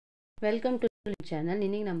Welcome to the channel.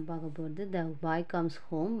 இன்னைக்கு நம்ம பார்க்க போகிறது The Boy Comes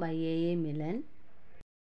Home by A.A.Milne.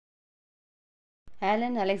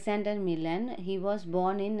 Alan Alexander Milne, he was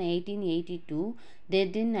born in 1882,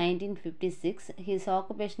 dead in 1956. His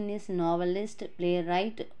occupation is novelist,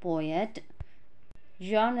 playwright, poet.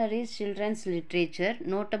 Genre is children's literature.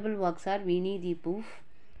 Notable works are Winnie the Pooh.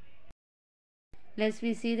 Let's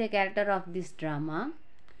see the character of this drama.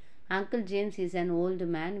 Uncle James is an old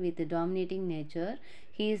man with a dominating nature.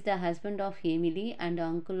 He is the husband of Emily and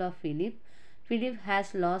uncle of Philip. Philip has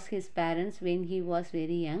lost his parents when he was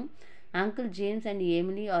very young. Uncle James and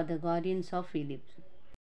Emily are the guardians of Philip.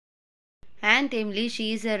 Aunt Emily, she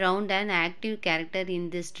is a round and active character in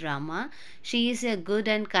this drama. She is a good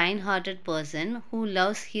and kind-hearted person who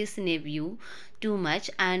loves his nephew too much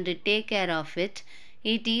and take care of it.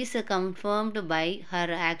 It is confirmed by her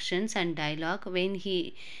actions and dialogue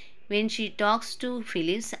when she talks to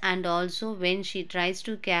Phillips, and also when she tries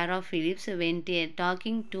to care of Phillips when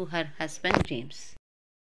talking to her husband James.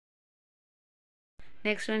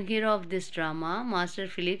 Next one, hero of this drama, Master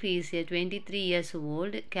Philip. He is a 23 years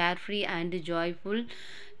old, carefree and joyful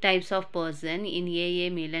types of person in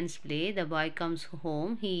A.A.Milne's play The Boy Comes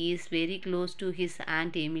Home. He is very close to his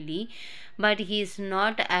Aunt Emily, but he is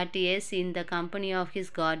not at ease in the company of his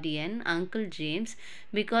guardian, Uncle James,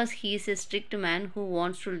 because he is a strict man who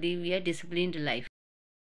wants to live a disciplined life.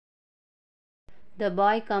 The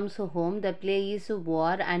Boy Comes Home, the play is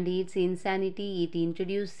war and its insanity it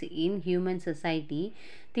introduces in human society.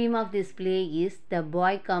 Theme of this play is The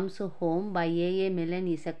Boy Comes Home by A.A.Milne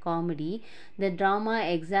is a comedy. The drama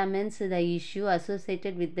examines the issue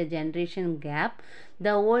associated with the generation gap.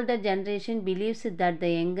 The older generation believes that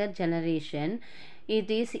the younger generation it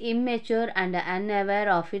is immature and unaware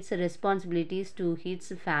of its responsibilities to its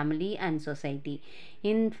family and society.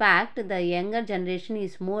 In fact, the younger generation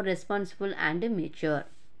is more responsible and mature.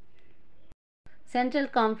 Central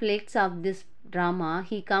conflicts of this drama,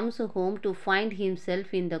 he comes home to find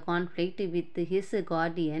himself in the conflict with his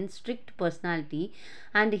guardian's strict personality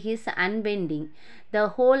and his unbending. The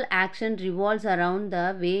whole action revolves around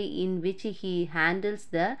the way in which he handles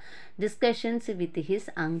the discussions with his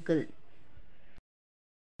uncle.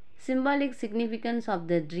 Symbolic significance of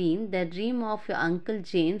the dream. The dream of Uncle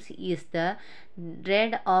James is the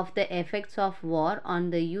dread of the effects of war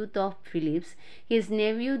on the youth of Phillips, his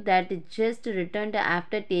nephew that just returned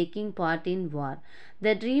after taking part in war.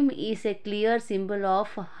 The dream is a clear symbol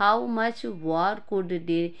of how much war could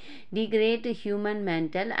degrade human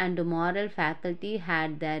mental and moral faculty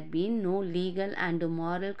had there been no legal and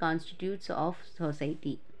moral constitutes of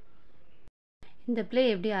society. இந்த play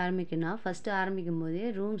எப்படி ஆரம்பிக்குன்னா, first ஆரம்பிக்கும் போதே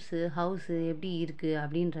rooms house எப்படி இருக்குது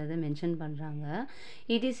அப்படின்றத mention பண்ணுறாங்க.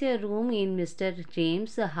 It is a room in mister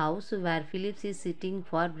James house where Philips is sitting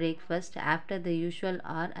for breakfast after the usual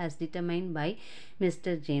R as determined by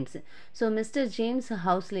mister James. So mister James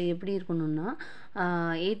ஹவுஸில் எப்படி இருக்கணும்னா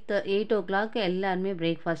 8 o'clock எல்லாருமே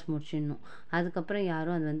பிரேக்ஃபாஸ்ட் முடிச்சிடணும். அதுக்கப்புறம்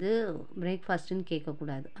யாரும் அது வந்து பிரேக்ஃபாஸ்ட்டுன்னு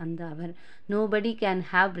கேட்கக்கூடாது. அந்த அவர் nobody can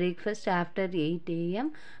have breakfast after 8 AM,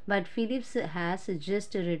 but Philips has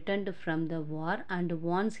just returned from the war and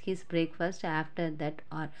wants his breakfast after that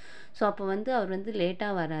hour. So அப்போ வந்து அவர் வந்து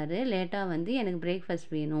லேட்டாக வராரு, லேட்டாக வந்து எனக்கு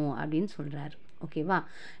பிரேக்ஃபாஸ்ட் வேணும் அப்படின்னு சொல்கிறாரு. ஓகேவா.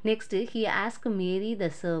 Next he ask Mary the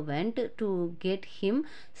servant to get him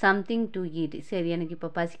something to eat. சரி, எனக்கு இப்போ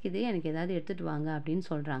பசிக்குது, எனக்கு ஏதாவது எடுத்துகிட்டு வாங்க அப்படின்னு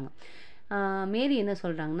சொல்கிறாங்க. மேரி என்ன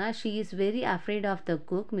சொல்கிறாங்கன்னா, she is very afraid of the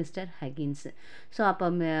cook mister ஹகின்ஸ். So அப்போ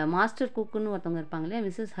மாஸ்டர் குக்குன்னு ஒருத்தவங்க இருப்பாங்க இல்லையா,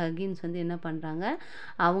 மிஸ்ஸஸ் ஹகின்ஸ் வந்து என்ன பண்ணுறாங்க,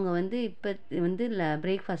 அவங்க வந்து இப்போ வந்து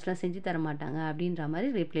பிரேக்ஃபாஸ்ட்லாம் செஞ்சு தர மாட்டாங்க அப்படின்ற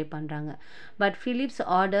மாதிரி ரிப்ளை பண்ணுறாங்க. But Philips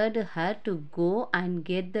ordered her to go and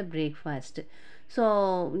get the breakfast. So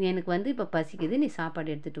எனக்கு வந்து இப்போ பசிக்குது, நீ சாப்பாடு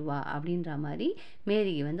எடுத்துகிட்டு வா அப்படின்ற மாதிரி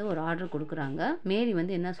மேரிக்கு வந்து ஒரு ஆர்டர் கொடுக்குறாங்க. மேரி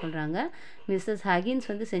வந்து என்ன சொல்கிறாங்க, மிஸ்ஸஸ் ஹகின்ஸ்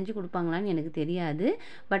வந்து செஞ்சு கொடுப்பாங்களான்னு எனக்கு தெரியாது,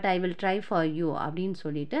 but I will try for you அப்படின்னு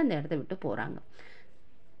சொல்லிட்டு அந்த இடத்த விட்டு போகிறாங்க.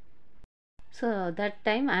 So that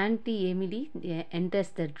time Auntie Emily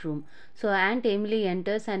enters that room. So Aunt Emily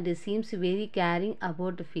enters and seems very caring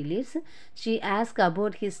about Phillips. She asks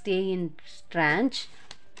about his stay in Strange.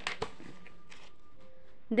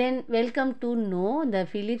 Then welcome to know the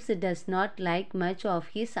Phillips does not like much of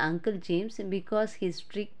his Uncle James because his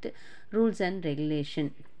strict rules and regulation.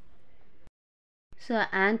 So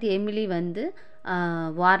and Emily வந்து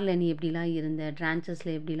வாரில் நீ எப்படிலாம் இருந்த,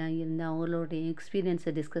 ட்ரான்ச்சஸில் எப்படிலாம் இருந்த, அவங்களோட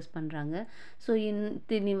எக்ஸ்பீரியன்ஸை discuss பண்ணுறாங்க. ஸோ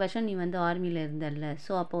இத்தனை வருஷம் நீ வந்து ஆர்மியில் இருந்தல்ல,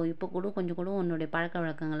 ஸோ அப்போது இப்போ கூட கொஞ்சம் கூட உன்னுடைய பழக்க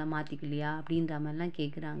வழக்கங்களை மாற்றிக்கலையா அப்படின்ற மாதிரிலாம்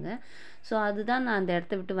கேட்குறாங்க. ஸோ அதுதான் நான் அந்த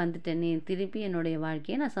இடத்த விட்டு வந்துட்டேனே, திருப்பி என்னுடைய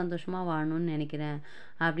வாழ்க்கையை நான் சந்தோஷமாக வாழணும்னு நினைக்கிறேன்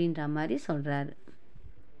அப்படின்ற மாதிரி சொல்கிறாரு.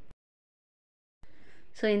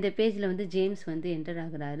 ஸோ இந்த பேஜில் வந்து ஜேம்ஸ் வந்து என்டர்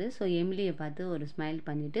ஆகுறாரு. ஸோ எமிலியை பார்த்து ஒரு ஸ்மைல்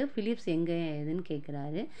பண்ணிவிட்டு ஃபிலிப்ஸ் எங்கே ஏதுன்னு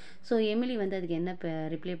கேட்குறாரு. ஸோ எமிலி வந்து அதுக்கு என்ன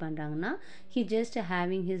ரிப்ளை பண்ணுறாங்கன்னா, he just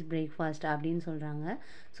having his breakfast அப்படின்னு சொல்கிறாங்க.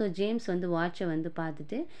 ஸோ ஜேம்ஸ் வந்து வாட்சை வந்து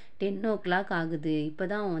பார்த்துட்டு 10 o'clock ஆகுது, இப்போ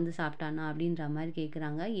தான் அவன் வந்து சாப்பிட்டானா அப்படின்ற மாதிரி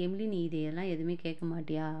கேட்குறாங்க. எமிலி நீ இதையெல்லாம் எதுவுமே கேட்க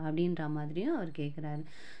மாட்டியா அப்படின்ற மாதிரியும் அவர் கேட்குறாரு.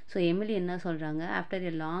 ஸோ எமிலி என்ன சொல்கிறாங்க, ஆஃப்டர்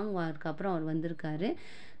எ லாங் வார்க்கு அப்புறம் அவர் வந்திருக்காரு.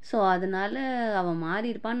 ஸோ அதனால் அவன்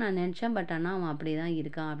மாறியிருப்பான்னு நான் நினச்சேன், பட் ஆனால் அவன் அப்படி தான்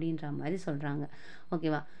இருக்கான் அப்படின்ற மாதிரி சொல்கிறாங்க.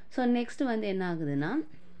 ஓகேவா? ஸோ நெக்ஸ்ட் வந்து என்ன ஆகுதுன்னா,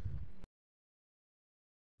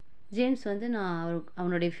 ஜேம்ஸ் வந்து நான்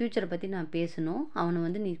அவனுடைய ஃப்யூச்சரை பற்றி நான் பேசணும், அவனை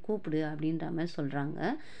வந்து நீ கூப்பிடு அப்படின்ற மாதிரி சொல்கிறாங்க.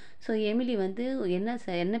 ஸோ எமிலி வந்து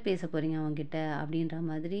என்ன பேச போகிறீங்க அவன்கிட்ட அப்படின்ற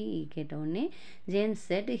மாதிரி கேட்டவுடனே James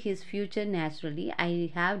set his future naturally I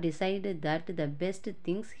have decided that the best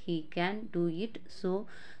things he can do it so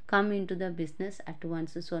come in to the business at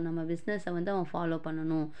once. So நம்ம பிஸ்னஸை வந்து அவன் ஃபாலோ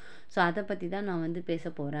பண்ணணும், ஸோ அதை பற்றி தான் நான் வந்து பேச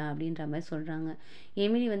போகிறேன் அப்படின்ற மாதிரி சொல்கிறாங்க.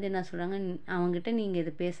 எமிலி வந்து என்ன சொல்கிறாங்க, அவங்ககிட்ட நீங்கள்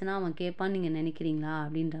இதை பேசினா அவன் கேட்பான்னு நீங்கள் நினைக்கிறீங்களா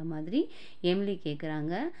அப்படின்ற மாதிரி எமிலி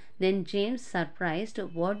கேட்குறாங்க. தென் James surprised,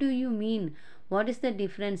 what to you mean, what is the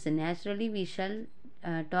difference, naturally we shall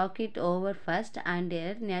talk it over first and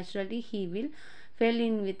naturally he will fell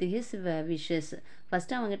in with his wishes.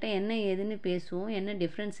 First அவங்ககிட்ட என்ன ஏதுன்னு பேசுவோம், என்ன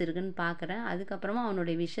டிஃப்ரென்ஸ் இருக்குன்னு பார்க்குறேன், அதுக்கப்புறமா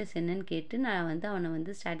அவனுடைய விஷஸ் என்னன்னு கேட்டு நான் வந்து அவனை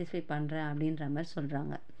வந்து சாட்டிஸ்ஃபை பண்ணுறேன் அப்படின்ற மாதிரி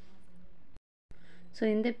சொல்கிறாங்க. ஸோ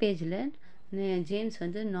இந்த பேஜில் ஜேம்ஸ்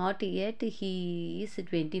வந்து not yet he is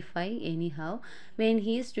 25 anyhow, when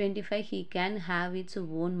he is 25 he can have its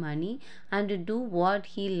own money and do what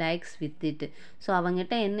he likes with it. So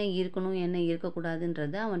அவங்ககிட்ட என்ன இருக்கணும் என்ன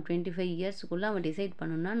இருக்கக்கூடாதுன்றதை அவன் 25 இயர்ஸுக்குள்ளே அவன் டிசைட்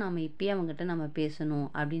பண்ணணும்னா நம்ம இப்போயே அவங்ககிட்ட நம்ம பேசணும்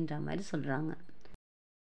அப்படின்ற மாதிரி சொல்கிறாங்க.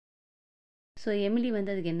 ஸோ எமிலி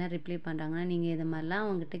வந்து அதுக்கு என்ன ரிப்ளை பண்ணுறாங்கன்னா, நீங்கள் இதை மாதிரிலாம்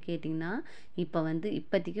அவங்ககிட்ட கேட்டிங்கன்னா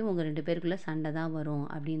இப்போதைக்கு உங்கள் 2 பேருக்குள்ளே சண்டை தான் வரும்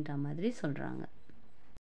அப்படின்ற மாதிரி சொல்கிறாங்க.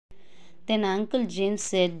 Then Uncle James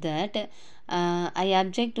said that I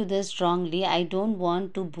object to this strongly. I don't want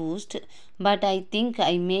to boast, but I think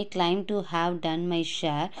I may claim to have done my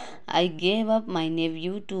share. I gave up my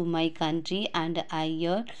nephew to my country and I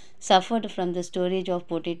suffered from the storage of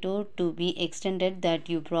potato to be extended that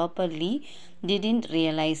you properly didn't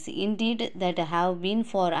realize. Indeed, that have been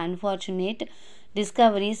for unfortunate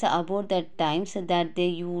discoveries about the times that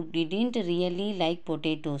you didn't really like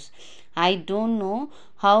potatoes. I don't know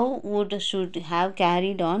how would should have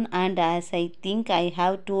carried on, and as I think I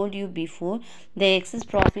have told you before, the excess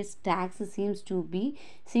profits tax seems to be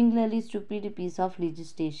singularly stupid piece of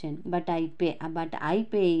legislation, but I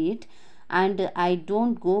pay it, and I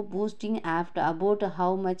don't go boasting after about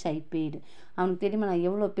how much I paid. அவனுக்கு தெரியுமா நான்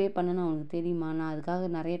எவ்வளோ பே பண்ணேன்னு அவனுக்கு தெரியுமா, நான் அதுக்காக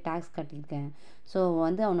நிறைய டேக்ஸ் கட்டியிருக்கேன். ஸோ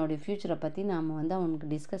வந்து அவனுடைய ஃப்யூச்சரை பற்றி நாம் வந்து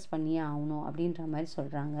அவனுக்கு டிஸ்கஸ் பண்ணியே ஆகணும் அப்படின்ற மாதிரி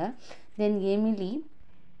சொல்கிறாங்க. தென் எமிலி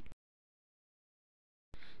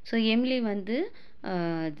வந்து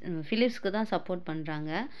ஃபிலிப்ஸ்க்கு தான் சப்போர்ட்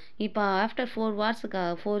பண்ணுறாங்க. இப்போ ஆஃப்டர்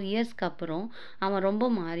 4 இயர்ஸ்க்கு அப்புறம் அவன் ரொம்ப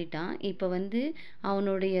மாறிட்டான். இப்போ வந்து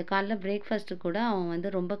அவனுடைய காலைல பிரேக்ஃபாஸ்ட்டு கூட அவன் வந்து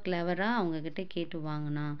ரொம்ப கிளவராக அவங்கக்கிட்ட கேட்டு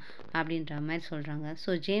வாங்கினான் அப்படின்ற மாதிரி சொல்கிறாங்க.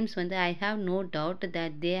 ஸோ ஜேம்ஸ் வந்து I have no doubt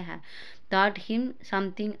that they taught him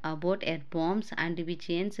something about air bombs and which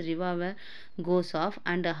ends revolver goes off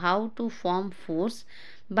and how to form force,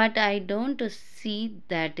 but I don't see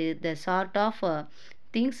that the sort of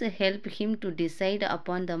things help him to decide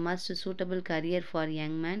upon the most suitable career for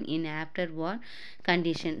young man in after war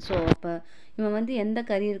condition. So அப்போ இவன் வந்து எந்த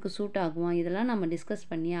கரியருக்கு suit ஆகுவான் இதெல்லாம் நம்ம discuss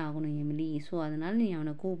பண்ணியே ஆகணும் Emily, so அதனால் நீ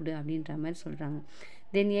அவனை கூப்பிடு அப்படின்ற மாதிரி சொல்கிறாங்க.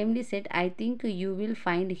 தென் Emily set I think you will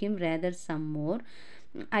find him rather some more.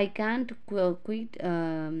 I can't quite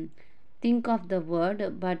think of the word,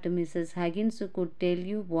 but Mrs. Huggins could tell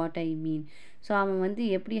you what I mean. So அவன் வந்து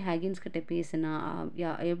எப்படி ஹகின்ஸ் கிட்ட பேசினா,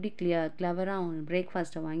 எப்படி கிளவராக அவன்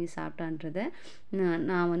பிரேக்ஃபாஸ்ட்டை வாங்கி சாப்பிட்டான்றதை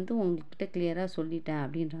நான் வந்து உங்ககிட்ட கிளியராக சொல்லிட்டேன்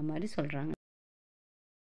அப்படின்ற மாதிரி சொல்கிறாங்க.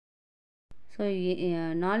 ஸோ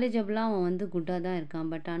நாலேஜபிளாக அவன் வந்து குட்டாக தான் இருக்கான்,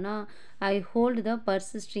 பட் ஆனால் ஐ ஹோல்டு த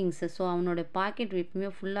பர்ஸ் ஸ்ட்ரிங்ஸ். ஸோ அவனோட பாக்கெட் எப்பவுமே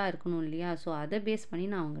ஃபுல்லாக இருக்கணும் இல்லையா, ஸோ அதை பேஸ் பண்ணி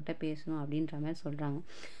நான் அவங்ககிட்ட பேசணும் அப்படின்ற மாதிரி சொல்கிறாங்க.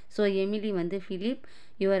 ஸோ எமிலி வந்து flip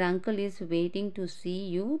your uncle is waiting to see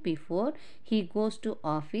you before he goes to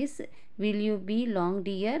office. Will you be long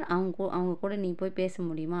dear, அவங்க கூட நீ போய் பேச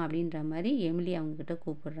முடியுமா அப்படின்ற மாதிரி எமிலி அவங்கக்கிட்ட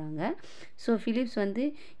கூப்பிடுறாங்க. ஸோ ஃபிலிப்ஸ் வந்து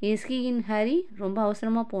இஸ்கி இன் ஹரி, ரொம்ப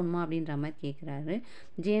அவசரமாக போகணுமா அப்படின்ற மாதிரி கேட்குறாரு.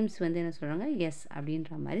 ஜேம்ஸ் வந்து என்ன சொல்கிறாங்க, எஸ்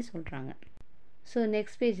அப்படின்ற மாதிரி சொல்கிறாங்க. ஸோ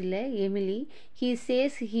நெக்ஸ்ட் பேஜில் Emily he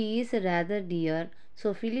says he is rather dear.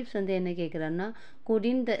 So Philips வந்து என்ன கேட்குறாருன்னா,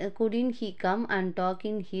 குடின் he come and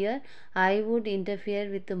talking here, I would interfere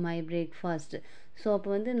with my breakfast. So அப்போ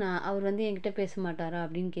வந்து அவர் வந்து என்கிட்ட பேச மாட்டாரா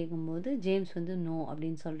அப்படின்னு கேட்கும்போது ஜேம்ஸ் வந்து நோ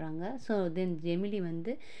அப்படின்னு சொல்கிறாங்க. ஸோ தென் ஜெமிலி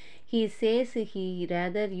வந்து he says he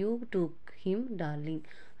rather you to him darling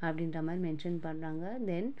அப்படின்ற மாதிரி மென்ஷன் பண்ணுறாங்க.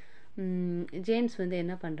 தென் ஜேம்ஸ் வந்து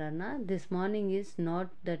என்ன பண்ணுறாருனா, this morning is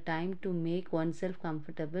not the time to make one self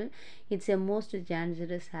comfortable, it's a most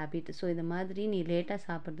dangerous habit. So இந்த மாதிரி நீ லேட்டாக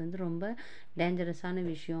சாப்பிட்றது வந்து ரொம்ப டேஞ்சரஸான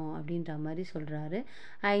விஷயம் அப்படின்ற மாதிரி சொல்கிறாரு.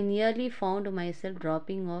 ஐ nearly found my self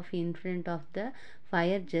dropping of in front of the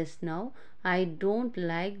fire just now. I don't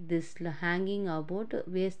like this hanging about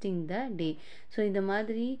wasting the day. So இந்த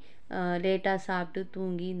மாதிரி லேட்டாக சாப்பிட்டு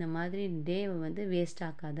தூங்கி இந்த மாதிரி டேவை வந்து வேஸ்ட்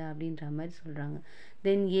ஆக்காத அப்படின்ற மாதிரி சொல்கிறாங்க.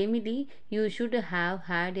 தென் Emily, you should have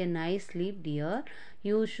had a nice sleep dear.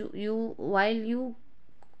 You while you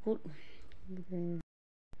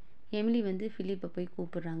Emily வந்து ஃபிலிப்பை போய்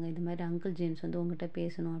கூப்பிடுறாங்க. இந்த மாதிரி அங்கிள் ஜேம்ஸ் வந்து உங்கள்கிட்ட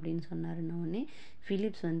பேசணும் அப்படின்னு சொன்னாருன்னொடனே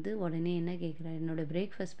ஃபிலிப்ஸ் வந்து உடனே என்ன கேட்குறாரு, என்னோடய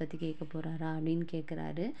பிரேக்ஃபாஸ்ட் பற்றி கேட்க போகிறாரா அப்படின்னு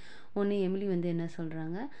கேட்குறாரு. ஒன்று எமிலி வந்து என்ன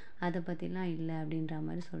சொல்கிறாங்க, அதை பற்றிலாம் இல்லை அப்படின்ற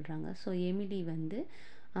மாதிரி சொல்கிறாங்க. ஸோ எமிலி வந்து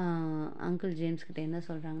அங்கிள் ஜேம்ஸ் கிட்ட என்ன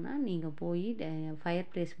சொல்கிறாங்கன்னா, நீங்கள் போய் ஃபயர்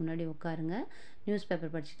பிளேஸ் முன்னாடி உட்காருங்க, நியூஸ்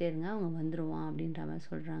பேப்பர் படிச்சுட்டே இருங்க, அவங்க வந்துடுவான் அப்படின்ற மாதிரி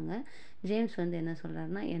சொல்கிறாங்க. ஜேம்ஸ் வந்து என்ன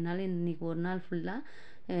சொல்கிறாருன்னா, என்னால் இன்றைக்கி ஒரு நாள் ஃபுல்லாக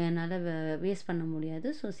என்னால் வேஸ்ட் பண்ண முடியாது,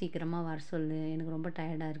 ஸோ சீக்கிரமாக வர சொல்லு, எனக்கு ரொம்ப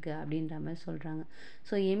டயர்டாக இருக்குது அப்படின்ற மாதிரி சொல்கிறாங்க.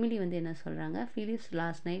 ஸோ எமிலி வந்து என்ன சொல்கிறாங்க, ஃபிலிப்ஸ்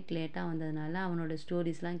லாஸ்ட் நைட் லேட்டாக வந்ததுனால அவனோட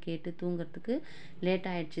ஸ்டோரிஸ்லாம் கேட்டு தூங்குறதுக்கு லேட்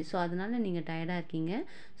ஆகிடுச்சு, ஸோ அதனால் நீங்கள் டயர்டாக இருக்கீங்க,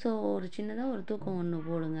 ஸோ ஒரு சின்னதாக ஒரு தூக்கம் ஒன்று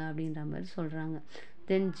போடுங்க அப்படின்ற மாதிரி சொல்கிறாங்க.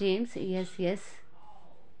 தென் James, S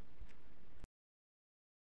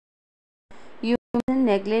you mustn't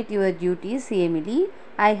neglect your duties, Emily.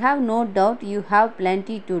 I have no doubt you have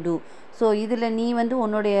plenty to do. So இதில் நீ வந்து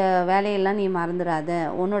உன்னுடைய வேலையெல்லாம் நீ மறந்துடாத,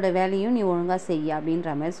 உன்னோட வேலையும் நீ ஒழுங்காக செய்ய அப்படின்ற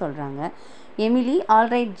மாதிரி சொல்கிறாங்க. Emily,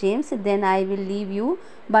 alright James, then I will leave you,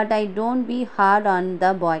 but I don't be heart on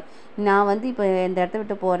the பாய். நான் வந்து இப்போ இந்த இடத்த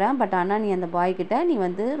விட்டு போகிறேன், பட் ஆனால் நீ அந்த பாய்கிட்ட நீ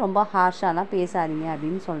வந்து ரொம்ப ஹார்ஷாலாம் பேசாதீங்க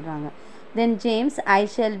அப்படின்னு சொல்கிறாங்க. தென் James, I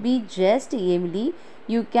shall be just Emily,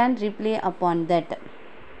 you can reply upon that.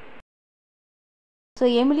 So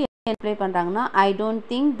Emily reply பண்ணுறாங்கன்னா, I don't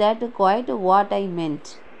think that quite what I மென்ட்.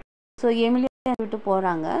 So Emily விட்டு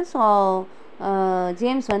போகிறாங்க. ஸோ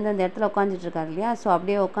ஜேம்ஸ் வந்து அந்த இடத்துல உட்காந்துட்ருக்காரு இல்லையா, ஸோ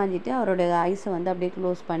அப்படியே உட்காந்துட்டு அவரோட ஐஸை வந்து அப்படியே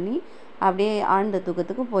க்ளோஸ் பண்ணி அப்படியே ஆழ்ந்த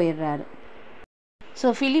தூக்கத்துக்கு போயிடுறாரு. ஸோ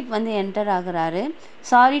ஃபிலிப் வந்து என்டர் ஆகுறாரு.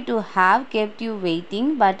 Sorry to have kept you waiting,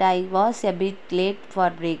 but I was a bit late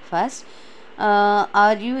for breakfast.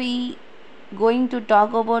 Are you going to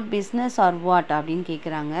talk about business or what அப்படின்னு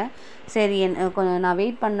கேட்குறாங்க. சரி, கொஞ்சம் நான்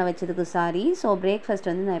வெயிட் பண்ண வச்சதுக்கு சாரி. ஸோ பிரேக்ஃபாஸ்ட்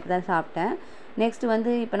வந்து நான் இப்போ தான் சாப்பிட்டேன். நெக்ஸ்ட்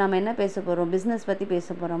வந்து இப்போ நம்ம என்ன பேச போகிறோம், பிஸ்னஸ் பற்றி பேச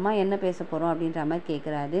போகிறோமா, என்ன பேச போகிறோம் அப்படின்ற மாதிரி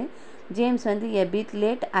கேட்குறாரு. ஜேம்ஸ் வந்து எ bit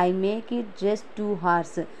late, I make it just 2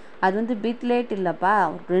 hours. அது வந்து பிட் லேட் இல்லைப்பா,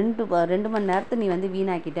 2 மணி நேரத்தை நீ வந்து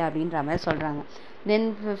வீணாக்கிட்ட அப்படின்ற மாதிரி சொல்கிறாங்க. தென்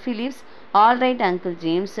Philips, alright uncle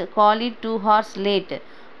James, call it 2 hours late,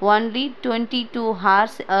 only 22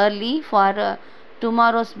 hours early for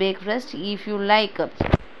tomorrow's breakfast if you like.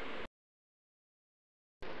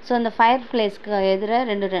 So அந்த ஃபயர் பிளேஸ்க்கு எதிராக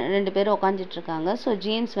ரெண்டு பேரும் உட்காந்துட்ருக்காங்க. ஸோ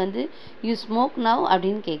ஜேம்ஸ் வந்து யூ ஸ்மோக் நவ்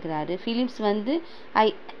அப்படின்னு கேட்குறாரு. ஃபிலிப்ஸ் வந்து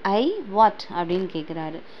ஐ வாட் அப்படின்னு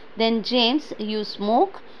கேட்குறாரு. தென் James, you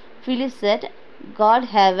smoke. Philips set, God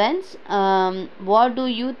heavens, what to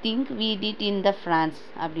you think we did in the France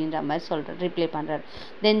அப்படின்ற மாதிரி ரிப்ளை பண்ணுறாரு.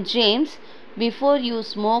 தென் James, before you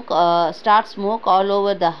start smoke all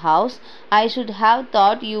over the house, I should have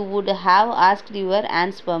thought you would have asked your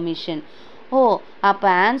aunt's permission. ஓ, அப்போ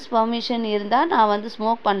ஆன்ஸ் permission இருந்தால் நான் வந்து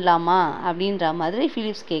smoke பண்ணலாமா அப்படின்ற மாதிரி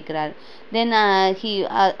ஃபிலிப்ஸ் கேட்குறாரு. தென்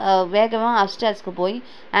வேகமாக அப்ஸ்டேர்ஸ்க்கு போய்,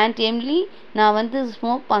 ஆண்ட் எமிலி, நான் வந்து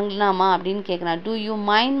ஸ்மோக் பண்ணலாமா அப்படின்னு கேட்குறாரு. Two you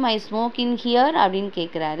mind my smoking here அப்படின்னு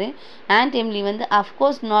கேட்குறாரு. ஆண்ட் எமிலி வந்து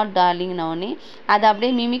அஃப்கோர்ஸ் நாட் டார்லிங்னோடனே அதை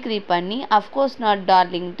அப்படியே மிமிக்ரி பண்ணி அஃப்கோர்ஸ் நாட்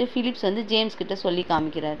டார்லிங்ட்டு ஃபிலிப்ஸ் வந்து ஜேம்ஸ் கிட்ட சொல்லி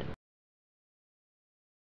காமிக்கிறாரு.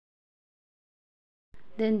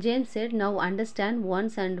 தென் James set, now understand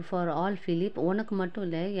once and for all flip, உனக்கு மட்டும்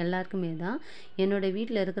இல்லை எல்லாருக்குமே தான், என்னோடய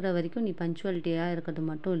வீட்டில் இருக்கிற வரைக்கும் நீ பங்க்சுவாலிட்டியாக இருக்கிறது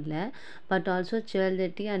மட்டும் இல்லை, but also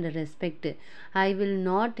சிவலிட்டி and respect. I will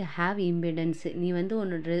not have impedance. நீ வந்து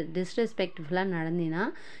உன்னோட டிஸ்ரெஸ்பெக்ட்ஃபுல்லாக நடந்தினா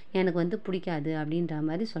எனக்கு வந்து பிடிக்காது அப்படின்ற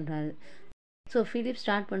மாதிரி சொல்கிறாரு. ஸோ ஃபிலிப்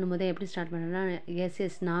ஸ்டார்ட் பண்ணும்போதே எப்படி ஸ்டார்ட் பண்ணுறேன்னா,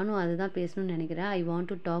 எஸ் நானும் அதுதான் பேசணும்னு நினைக்கிறேன். I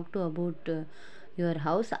want to talk to about your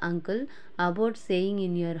house uncle, about saying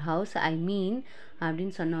in your house I மீன்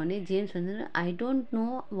அப்படின்னு சொன்னோடனே ஜேம்ஸ் வந்து I don't know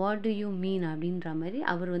what to you mean அப்படின்ற மாதிரி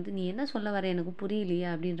அவர் வந்து நீ என்ன சொல்ல வர எனக்கு புரியலையே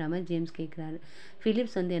அப்படின்ற மாதிரி ஜேம்ஸ் கேட்குறாரு.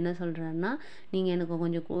 ஃபிலிப்ஸ் வந்து என்ன சொல்கிறாருன்னா, நீங்கள் எனக்கு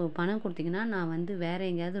கொஞ்சம் பணம் கொடுத்தீங்கன்னா நான் வந்து வேறு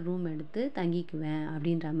எங்கேயாவது ரூம் எடுத்து தங்கிக்குவேன்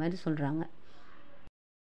அப்படின்ற மாதிரி சொல்கிறாங்க.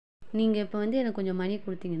 நீங்கள் இப்போ வந்து எனக்கு கொஞ்சம் மணி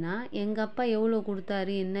கொடுத்தீங்கன்னா எங்கள் அப்பா எவ்வளோ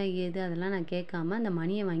கொடுத்தாரு என்ன ஏது அதெல்லாம் நான் கேட்காம அந்த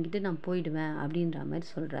மணியை வாங்கிட்டு நான் போயிடுவேன் அப்படின்ற மாதிரி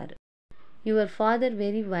சொல்கிறாரு. Your father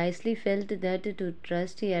very wisely felt that to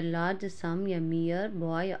trust a large sum a mere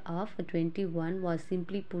boy of 21 was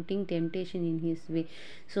simply putting temptation in his way.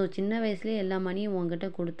 So சின்ன வயசுலேயே எல்லா மணியும் உங்ககிட்ட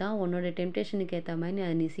கொடுத்தா உன்னோட டெம்டேஷனுக்கு ஏற்ற மாதிரி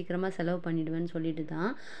அதை நீ சீக்கிரமாக செலவு பண்ணிடுவேன்னு சொல்லிட்டு தான்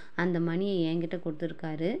அந்த மணியை என்கிட்ட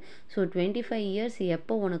கொடுத்துருக்காரு. ஸோ 25 இயர்ஸ்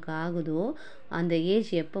எப்போ உனக்கு ஆகுதோ அந்த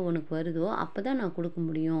ஏஜ் எப்போ உனக்கு வருதோ அப்போ தான் நான் கொடுக்க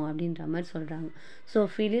முடியும் அப்படின்ற மாதிரி சொல்கிறாங்க. So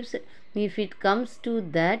Philips, if it comes to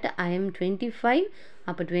that I am 25,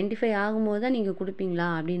 அப்போ 25 ஆகும்போது தான் நீங்கள் கொடுப்பீங்களா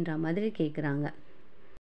அப்படின்ற மாதிரி கேட்குறாங்க.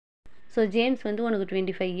 ஸோ ஜேம்ஸ் வந்து உனக்கு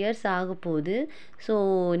 25 இயர்ஸ் ஆக போகுது, ஸோ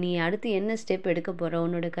நீ அடுத்து என்ன ஸ்டெப் எடுக்க போகிற,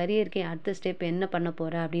 உன்னோட கரியருக்கு அடுத்த ஸ்டெப் என்ன பண்ண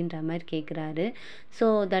போகிற அப்படின்ற மாதிரி கேட்குறாரு. ஸோ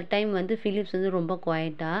தட் டைம் வந்து ஃபிலிப்ஸ் வந்து ரொம்ப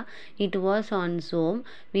குவாய்ட்டாக, it was on Som,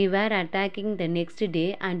 we were attacking the next day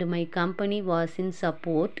and my company was in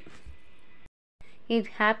support. It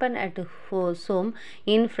happened at Hosum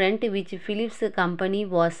in front, which Philip's company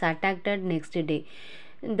was attacked next day.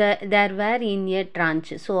 There were in a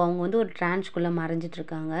trench. So அவங்க வந்து ஒரு ட்ரான்ச்குள்ளே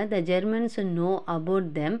மறைஞ்சிட்ருக்காங்க. த Germans know about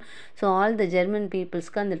them. So all the German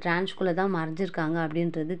பீப்புள்ஸ்க்கு அந்த ட்ரான்ச்குள்ளே தான் மறைஞ்சிருக்காங்க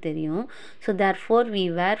அப்படின்றது தெரியும். So therefore we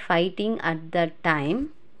were fighting at that time.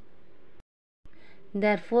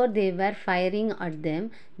 Therefore they were firing at them.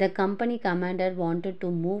 The company commander wanted to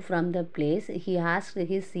move from the place. He asked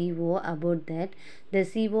his CO about that. The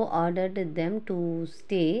CO ordered them to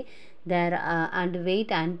stay there and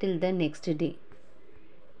wait until the next day.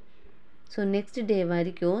 So next day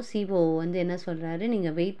வரைக்கும் CO வந்து என்ன சொல்கிறாரு,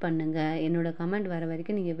 நீங்கள் wait பண்ணுங்கள், என்னோடய comment வர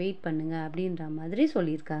வரைக்கும் நீங்கள் வெயிட் பண்ணுங்கள் அப்படின்ற மாதிரி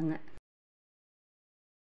சொல்லியிருக்காங்க.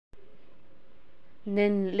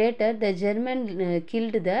 Then later the German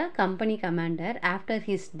killed the company commander. After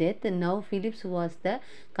his death, now Phillips was the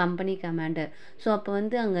company commander. So அப்போ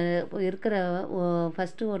வந்து அங்கே இருக்கிற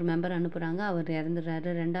ஃபஸ்ட்டு ஒரு மெம்பர் அனுப்புகிறாங்க, அவர் இறந்துடுறாரு.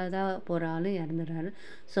 ரெண்டாவதாக போகிற ஆளும் இறந்துடுறாரு.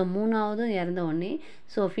 ஸோ மூணாவதும் இறந்த உடனே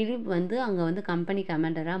ஸோ ஃபிலிப் வந்து அங்கே வந்து கம்பெனி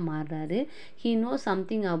கமாண்டராக மாறுறாரு. He knows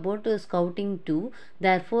something about scouting too.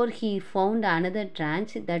 Therefore he found another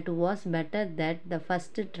tranche that was better than the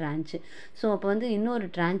first tranche. So அப்போ வந்து இன்னொரு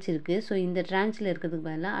ட்ரான்ச் இருக்குது. ஸோ இந்த ட்ரான்ச்சில் இருக்கிறதுக்கு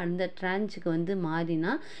பதிலாக அந்த ட்ரான்ச்சுக்கு வந்து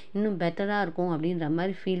மாறினா இன்னும் பெட்டராக இருக்கும் அப்படின்ற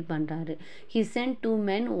மாதிரி ஃபீல் பண்ணுறாரு. He sent 2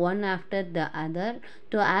 men one after the other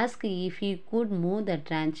to ask if he could move the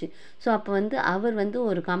tranche. So அப்போ வந்து அவர் வந்து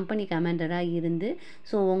ஒரு கம்பெனி கமாண்டராக இருந்து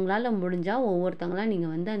ஸோ உங்களால் முடிஞ்சால் ஒவ்வொருத்தங்களாம்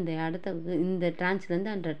நீங்கள் வந்து அந்த இடத்துக்கு இந்த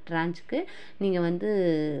ட்ரான்ச்லேருந்து அந்த ட்ரான்ச்சுக்கு நீங்கள் வந்து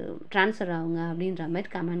ட்ரான்ஸ்ஃபர் ஆகுங்க அப்படின்ற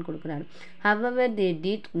மாதிரி கமெண்ட் கொடுக்குறாரு. However they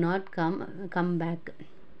did not come back.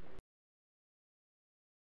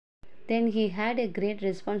 Then he had a great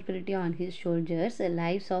responsibility on his shoulders.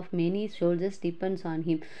 Lives of many soldiers depends on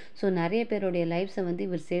him. So நிறைய பேருடைய லைஃப்ஸை வந்து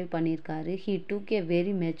இவர் சேவ் பண்ணியிருக்காரு. He took a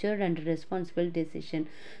very matured and responsible decision.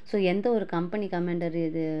 So எந்த ஒரு company commander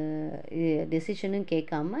இது டெசிஷனும்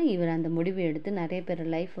கேட்காம இவர் அந்த முடிவை எடுத்து நிறைய பேர்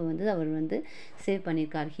லைஃப்பை வந்து அவர் வந்து சேவ்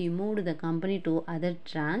பண்ணியிருக்கார். He moved the company to other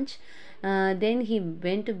tranche. Then he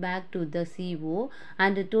went back to the CEO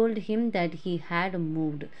and told him that he had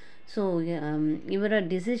moved. So இவரை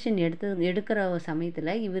டிசிஷன் எடுக்கிற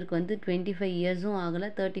சமயத்தில் இவருக்கு வந்து 25 இயர்ஸும் ஆகலை,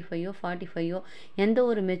 35ஓ 45ஓ எந்த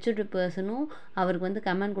ஒரு மெச்சூர்டு பர்சனும் அவருக்கு வந்து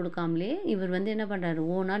கமெண்ட் கொடுக்காமலே இவர் வந்து என்ன பண்ணுறாரு,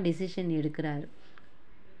 ஓனாக டிசிஷன் எடுக்கிறாரு.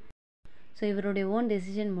 ஸோ இவருடைய ஓன்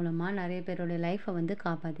டெசிஷன் மூலமாக நிறைய பேருடைய லைஃப்பை வந்து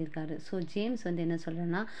காப்பாற்றிருக்காரு. ஸோ ஜேம்ஸ் வந்து என்ன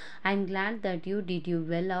சொல்கிறேன்னா, I am glad that you did you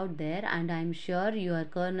well out there and I am sure your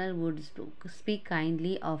kernel would speak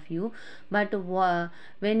kindly of you but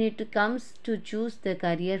when it comes to choose the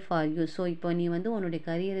career for you. So இப்போ நீ வந்து உன்னுடைய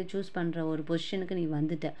கரியரை choose பண்ணுற ஒரு பொசிஷனுக்கு நீ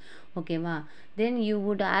வந்துட்ட, ஓகேவா, then you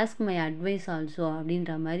would ask my advice also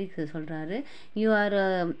அப்படின்ற மாதிரி சொல்கிறாரு. You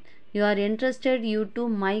are interested you to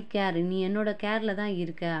my care, நீ என்னோட கேரில் தான்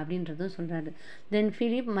இருக்க அப்படின்றதும் சொல்கிறாரு. தென்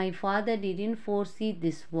flip, my father டிடின் foresee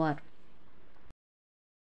this war.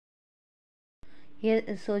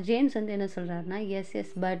 So James வந்து என்ன சொல்கிறாருன்னா,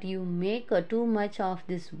 yes but you make too much of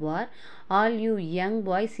this war. All you young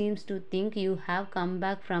boy seems to think you have come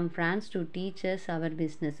back from France to teachers our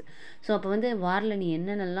business. So அப்போ வந்து வாரில் நீ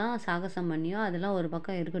என்னென்னலாம் சாகசம் பண்ணியோ அதெல்லாம் ஒரு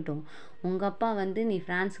பக்கம் இருக்கட்டும், உங்கள் அப்பா வந்து நீ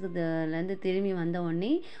ஃப்ரான்ஸுக்குலேருந்து திரும்பி வந்த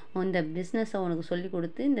உடனே இந்த பிஸ்னஸை உனக்கு சொல்லி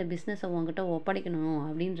கொடுத்து இந்த பிஸ்னஸை உங்ககிட்ட ஒப்படைக்கணும்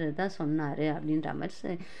அப்படின்றது தான் சொன்னார் அப்படின்ற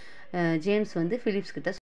மாதிரி ஜேம்ஸ் வந்து ஃபிலிப்ஸ்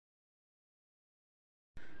கிட்ட.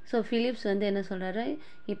 ஸோ ஃபிலிப்ஸ் வந்து என்ன சொல்கிறாரு,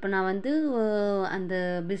 இப்போ நான் வந்து அந்த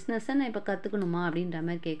பிஸ்னஸை நான் இப்போ கற்றுக்கணுமா அப்படின்ற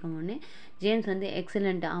மாதிரி கேட்கும்போடனே ஜேம்ஸ் வந்து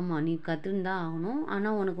எக்ஸலண்ட், ஆமாம் நீ கற்றுந்தான் ஆகணும்,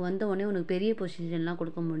 ஆனால் உனக்கு வந்த உடனே உனக்கு பெரிய பொசிஷன்லாம்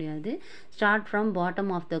கொடுக்க முடியாது, start from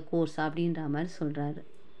bottom of the course அப்படின்ற மாதிரி சொல்கிறாரு.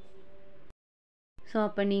 ஸோ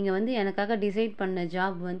அப்போ நீங்கள் வந்து எனக்காக டிசைட் பண்ண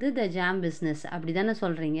ஜாப் வந்து த ஜாம் பிஸ்னஸ் அப்படி தானே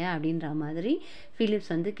சொல்கிறீங்க அப்படின்ற மாதிரி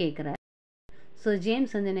ஃபிலிப்ஸ் வந்து கேட்குறாரு. ஸோ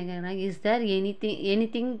ஜேம்ஸ் வந்து என்ன கேட்குறாங்க, is there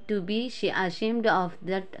anything to be ashamed of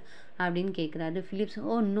that அப்படின்னு கேட்குறாரு. Philips,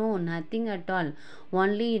 oh no, nothing at all,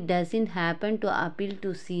 only it doesn't happen to appeal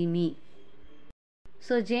to see me.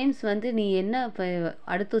 So James வந்து நீ என்ன இப்போ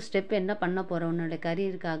அடுத்த ஸ்டெப் என்ன பண்ண போகிற உன்னோட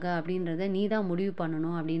கரியருக்காக அப்படின்றத நீ தான் முடிவு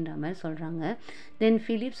பண்ணணும் அப்படின்ற மாதிரி சொல்கிறாங்க. தென்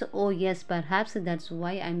Philips, O S, perhaps that's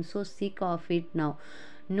why I am so sick of it now.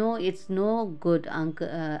 No, it's no good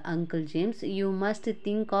uncle James, you must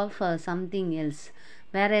think of something else.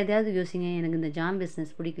 வேறு எதாவது யோசிங்க, எனக்கு இந்த ஜாம்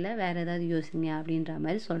பிஸ்னஸ் பிடிக்கல, வேறு ஏதாவது யோசிங்க அப்படின்ற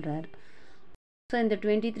மாதிரி சொல்கிறாரு. ஸோ இந்த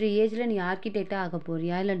 23 ஏஜில் நீ ஆர்கிடெக்டாக ஆக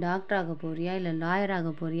போறியா, இல்லை டாக்டர் ஆக போறியா, இல்லை லாயர் ஆக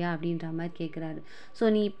போறியா அப்படின்ற மாதிரி கேட்குறாரு. ஸோ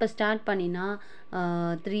நீ இப்போ ஸ்டார்ட் பண்ணினா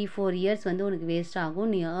 3-4 இயர்ஸ் வந்து உனக்கு வேஸ்ட் ஆகும்,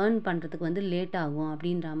 நீ ஏர்ன் பண்ணுறதுக்கு வந்து லேட் ஆகும்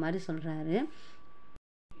அப்படின்ற மாதிரி சொல்கிறாரு.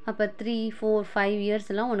 அப்போ 3-4-5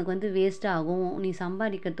 இயர்ஸ்லாம் உனக்கு வந்து வேஸ்ட் ஆகும், நீ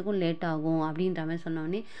சம்பாதிக்கிறதுக்கும் லேட் ஆகும் அப்படின்ற மாதிரி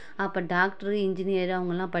சொன்னோடனே, அப்போ டாக்டரு இன்ஜினியர்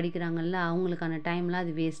அவங்கெல்லாம் படிக்கிறாங்கல்ல, அவங்களுக்கான டைம்லாம்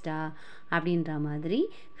அது வேஸ்ட்டா அப்படின்ற மாதிரி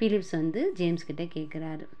ஃபிலிப்ஸ் வந்து ஜேம்ஸ் கிட்டே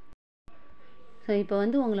கேட்குறாரு. ஸோ இப்போ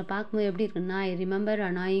வந்து உங்களை பார்க்கும்போது எப்படி இருக்குன்னா, I remember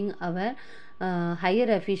annoying our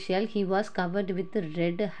higher official, he was covered with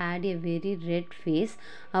red, had a very red face,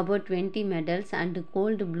 about 20 medals and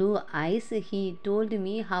cold blue eyes. He told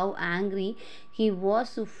me how angry he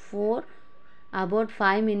was for about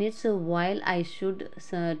 5 minutes while I should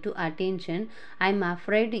to attention. I'm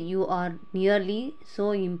afraid you are nearly so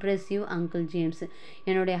impressive, Uncle James.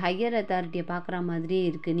 என்னுடைய higher அத்தாரிட்டியை பார்க்குற மாதிரியே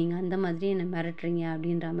இருக்குது, நீங்கள் அந்த மாதிரி என்னை மிரட்டுறீங்க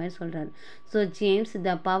அப்படின்ற மாதிரி சொல்கிறாரு. So James,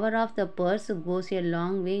 the power of the purse cos a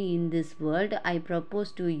long way in this world, I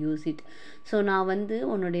propose to use it. So நான் வந்து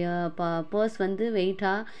உன்னுடைய பர்ஸ் வந்து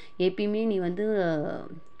வெயிட்டாக எப்பயுமே நீ வந்து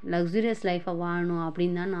லக்ஸுரியஸ் லைஃப்பை வாழணும்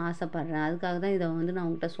அப்படின்னு தான் நான் ஆசைப்பட்றேன், அதுக்காக தான் இதை வந்து நான்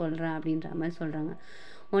உங்கள்கிட்ட சொல்கிறேன் அப்படின்ற மாதிரி சொல்கிறாங்க.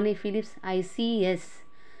 ஒன்னே Philips, I C S,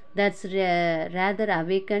 that's rather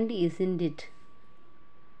awakened isn't it.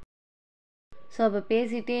 So அப்போ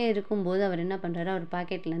பேசிகிட்டே இருக்கும்போது அவர் என்ன பண்ணுறாரு, அவர்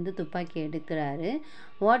பாக்கெட்லேருந்து துப்பாக்கி எடுக்கிறாரு.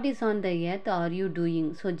 What is on the earth are you doing?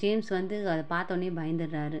 So James வந்து அதை பார்த்தோன்னே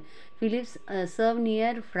பயந்துடுறாரு. Philips,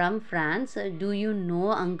 சர்வ்னியர் from France, two you know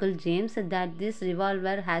uncle James that this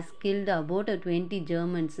revolver has guilt about 20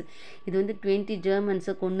 Germans. இது வந்து 20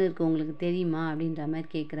 ஜெர்மன்ஸை கொன்று இருக்கு, உங்களுக்கு தெரியுமா அப்படின்ற மாதிரி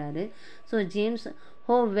கேட்குறாரு. So James,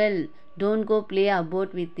 O well, don't go play about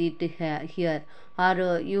with it here, or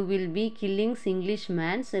you will be killing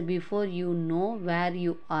Englishmans before you know where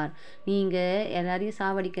you are. நீங்கள் எல்லாரையும்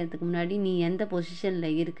சாவடிக்கிறதுக்கு முன்னாடி நீ எந்த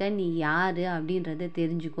பொசிஷனில் இருக்க, நீ யார் அப்படின்றத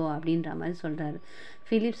தெரிஞ்சுக்கோ அப்படின்ற மாதிரி சொல்கிறாரு.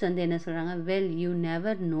 ஃபிலிப்ஸ் வந்து என்ன சொல்கிறாங்க, well you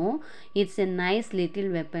never know, it's a nice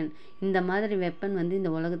little weapon. இந்த மாதிரி வெப்பன் வந்து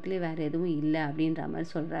இந்த உலகத்திலே வேறு எதுவும் இல்லை அப்படின்ற மாதிரி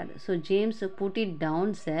சொல்கிறாரு. So James, put it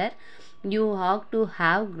down sir, you have to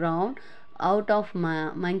have ground out of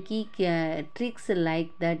monkey tricks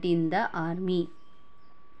like that in the army.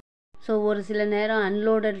 So ஒரு சில நேரம்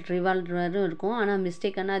அன்லோடட் ரிவால்வரும் இருக்கும், ஆனால்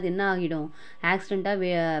மிஸ்டேக்கான அது என்ன ஆகிடும், ஆக்சிடெண்ட்டாக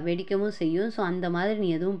வெடிக்கவும் செய்யும். ஸோ அந்த மாதிரி நீ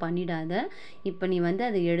எதுவும் பண்ணிடாத, இப்போ நீ வந்து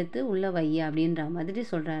அதை எடுத்து உள்ளே வை அப்படின்ற மாதிரி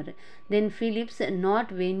சொல்கிறாரு. தென் Philips,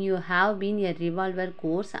 not when you have been a revolver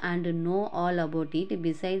course and no all about it,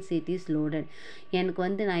 besides it is loaded. எனக்கு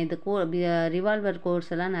வந்து நான் இந்த ரிவால்வர்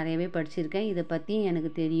கோர்ஸ் எல்லாம் நிறையவே படிச்சிருக்கேன், இதை பற்றி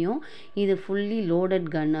எனக்கு தெரியும், இது ஃபுல்லி லோடட்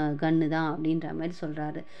கன்னு தான் அப்படின்ற மாதிரி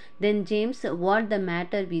சொல்கிறாரு. தென் James, what the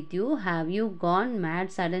matter with you, have you gone mad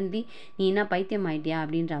suddenly? நீ என்ன பைத்தியம் ஆயிட்டியா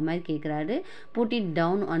அப்படின்ற மாதிரி கேட்குறாரு. put it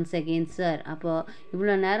down once again sir. அப்போ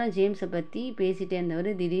இவ்வளோ நேரம் ஜேம்ஸை பற்றி பேசிகிட்டே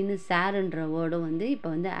இருந்தவர் திடீர்னு சார்ன்ற வேர்டும் வந்து இப்போ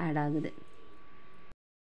வந்து ஆட் ஆகுது.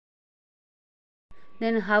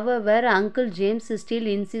 Then, however, Uncle James still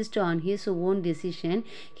insists on his own decision.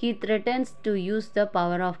 He threatens to use the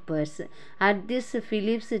power of purse. At this,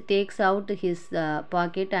 Phillips takes out his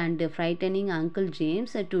pocket and, frightening Uncle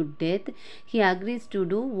James to death, he agrees to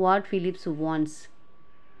do what Phillips wants.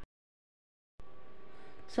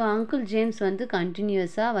 So uncle James வந்து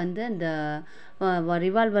கண்டினியூஸாக வந்து அந்த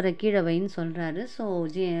ரிவால்வரை கீழே வைன்னு சொல்கிறாரு. So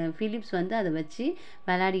Philips வந்து அதை வச்சு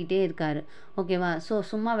விளையாடிக்கிட்டே இருக்கார். ஓகேவா? ஸோ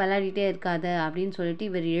சும்மா விளையாடிட்டே இருக்காத அப்படின்னு சொல்லிட்டு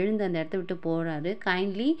இவர் எழுந்து அந்த இடத்த விட்டு போகிறாரு.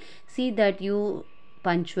 Kindly see that you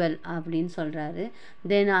punctual அப்படின்னு சொல்கிறாரு.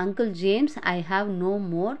 தென் uncle James, I have no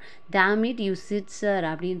more, damn it you sit sir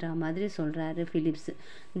அப்படின்ற மாதிரி சொல்கிறாரு Philips.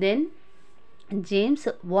 Then James,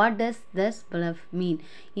 what does thus bluff மீன்?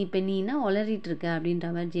 இப்போ நீ என்ன உளறிட்டு இருக்க அப்படின்ற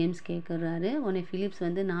மாதிரி ஜேம்ஸ் கேட்குறாரு. உன்னை ஃபிலிப்ஸ்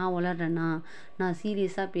வந்து, நான் உளறேன்னா, நான்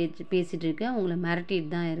சீரியஸாக பேசிகிட்டு இருக்கேன், உங்களை மிரட்டிட்டு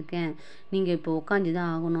தான் இருக்கேன், நீங்கள் இப்போ உட்காந்து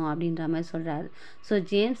தான் ஆகணும் அப்படின்ற மாதிரி சொல்கிறாரு. So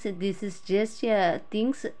James, this is just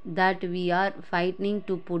things that we are fighting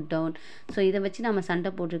to put down. So இதை வச்சு நம்ம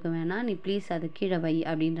சண்டை போட்டிருக்க வேணாம், நீ ப்ளீஸ் அதை கீழே வை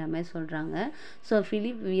அப்படின்ற மாதிரி சொல்கிறாங்க. So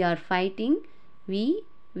flip, we are fighting we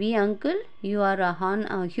we uncle you are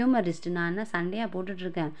humorist, நான் என்ன சண்டையாக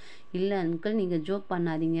போட்டுட்ருக்கேன், இல்லை அங்கிள் நீங்கள் ஜோக்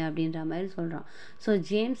பண்ணாதீங்க அப்படின்ற மாதிரி சொல்கிறான். So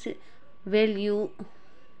James, well you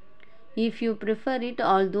if you prefer it,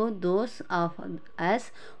 although those of us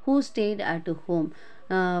who stayed at home.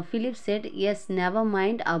 Philip said, yes, never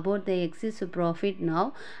mind about the excess profit now.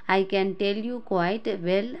 I can tell you quite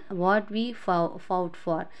well what we fought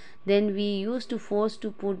for. Then we used force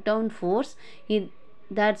to put down force.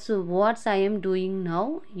 That's what I am doing now.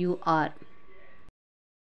 You are.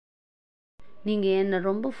 நீங்கள் என்னை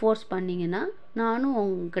ரொம்ப force பண்ணிங்கன்னா நானும்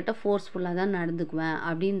உங்ககிட்ட ஃபோர்ஸ்ஃபுல்லாக தான் நடந்துக்குவேன்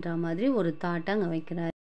அப்படின்ற மாதிரி ஒரு தாட்டை அங்கே வைக்கிறார்.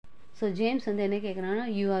 ஸோ ஜேம்ஸ் வந்து என்ன கேட்குறாங்கன்னா,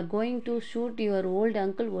 you are going to shoot your old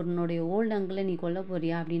uncle, உன்னுடைய ஓல்டு அங்கிளை நீ கொல்ல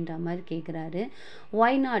போறியா அப்படின்ற மாதிரி கேட்குறாரு.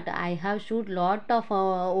 Y not, I have shoot lot of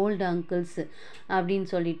old uncles அப்படின்னு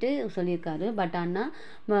சொல்லியிருக்காரு. பட் ஆனால்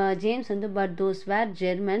ஜேம்ஸ் வந்து, but those where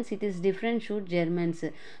Germans, it is different shoot ஜெர்மன்ஸு.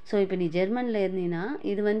 So இப்போ நீ ஜெர்மனில் இருந்தீங்கன்னா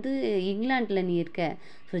இது வந்து இங்கிலாண்டில் நீ இருக்க,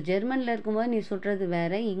 ஸோ ஜெர்மனில் இருக்கும்போது நீ சொல்கிறது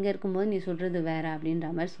வேறு, இங்கே இருக்கும்போது நீ சொல்கிறது வேறு அப்படின்ற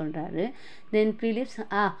மாதிரி சொல்கிறாரு. தென் Philips,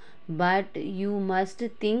 but you must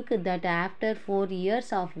think that after 4 years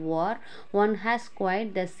of war one has quite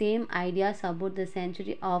the same ideas about the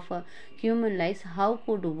century of human lives. How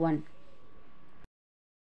could one?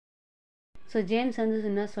 So James வந்து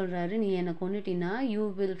என்ன சொல்கிறாரு, நீ என்னை கொண்டுட்டினா you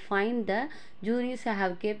will find the juries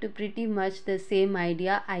have kept pretty much the same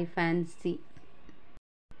idea, I fancy.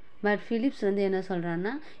 But Philips வந்து என்ன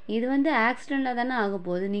சொல்கிறான்னா, இது வந்து ஆக்சிடெண்ட்டில் தானே ஆக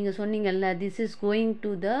போகுது, நீங்கள் சொன்னீங்கல்ல this is going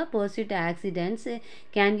to the pursuit accidents,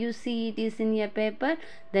 can you see it is in a paper,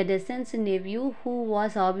 the டெசன்ஸ் nephew who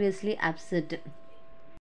was obviously upset.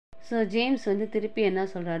 So James வந்து திருப்பி என்ன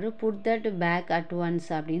சொல்கிறாரு, put that back at once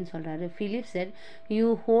அப்படின்னு சொல்கிறாரு. Flip set, you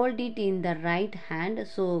hold it in the right hand,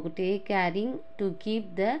 so take carrying to keep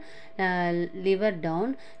the liver down,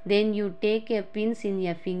 then you take a pins in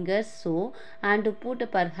your fingers, so and put,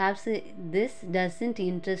 perhaps this doesn't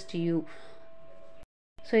interest you.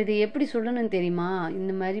 So இது எப்படி சுடணும்னு தெரியுமா,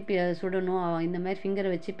 இந்த மாதிரி சுடணும், இந்த மாதிரி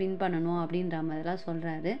ஃபிங்கரை வச்சு பின் பண்ணணும் அப்படின்ற மாதிரிலாம்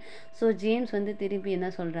சொல்கிறாரு. ஸோ ஜேம்ஸ் வந்து திருப்பி என்ன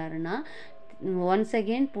சொல்கிறாருன்னா, once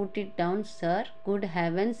again put it down sir, good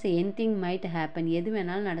heavens, anything might happen, எது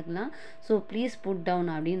வேணாலும் நடக்கலாம், ஸோ ப்ளீஸ் புட் டவுன்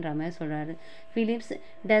அப்படின்ற மாதிரி சொல்கிறாரு. Phillips,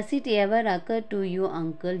 does it ever occur to you,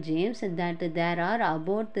 Uncle James, that there are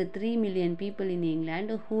about 3 million people in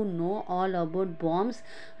England who know all about bombs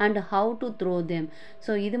and how to throw them?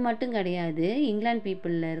 So இது மட்டும் கிடையாது, இங்கிலாந்து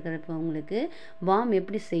பீப்புளில் இருக்கிறவங்களுக்கு bomb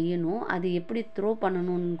எப்படி செய்யணும், அது எப்படி த்ரோ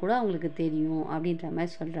பண்ணணும்னு கூட அவங்களுக்கு தெரியும் அப்படின்ற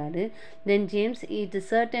மாதிரி சொல்கிறாரு. Then James, it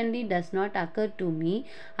certainly does not occur to me.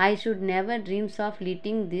 I should never dreams of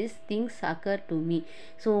letting these things occur to me.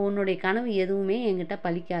 So உன்னுடைய கனவு எதுவுமே என்கிட்ட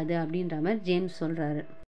பலிக்காது அப்படின்ற மாதிரி ஜேம்ஸ் சொல்கிறாரு.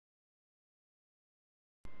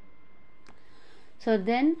 So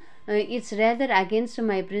then it's rather against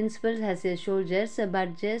my principles as a soldier, but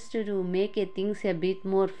just to make things a bit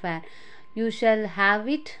more fair. You shall have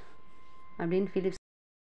it அப்படின்னு Philips.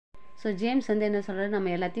 So James வந்து என்ன சொல்கிறாரு,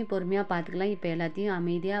 நம்ம எல்லாத்தையும் பொறுமையாக பார்த்துக்கலாம், இப்போ எல்லாத்தையும்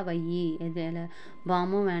அமைதியாக வை, எது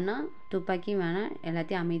பாமும் வேணாம் துப்பாக்கியும் வேணாம்,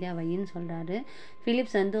 எல்லாத்தையும் அமைதியாக வையின்னு சொல்கிறாரு.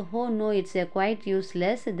 ஃபிலிப்ஸ் வந்து, ஹோ no, it's a quite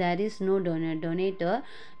useless, there is no donator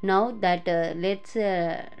now that let's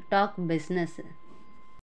talk business.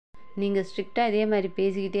 நீங்கள் ஸ்ட்ரிக்டாக இதே மாதிரி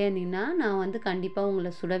பேசிக்கிட்டே இருந்தீங்கன்னா நான் வந்து கண்டிப்பாக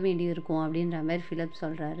உங்களை சுட வேண்டி இருக்கும் அப்படின்ற மாதிரி ஃபிலிப்ஸ்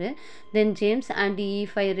சொல்கிறாரு. தென் James, and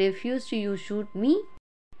if I refuse to you shoot me,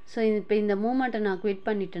 so இப்போ இந்த மூமெண்ட்டை நான் குவிட்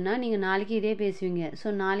பண்ணிட்டேன்னா நீங்கள் நாளைக்கு இதே பேசுவீங்க, ஸோ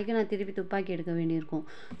நாளைக்கு நான் திருப்பி துப்பாக்கி எடுக்க வேண்டியிருக்கும்.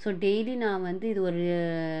 ஸோ டெய்லி நான் வந்து இது ஒரு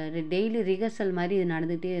டெய்லி ரிஹர்சல் மாதிரி இது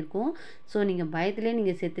நடந்துகிட்டே இருக்கும். ஸோ நீங்கள் பயத்திலே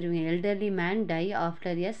நீங்கள் செத்துருவீங்க. Elderly man tie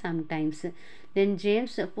after a sometimes. Then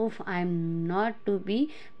James, பூஃப், I am not to be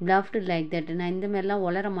ploughed like that, நான் இந்த மாதிரிலாம்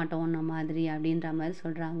வளர மாட்டோம் ஒன்ன மாதிரி அப்படின்ற மாதிரி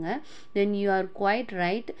சொல்கிறாங்க. Then you are quite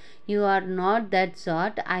right, you are not that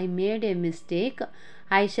sort, I made a mistake,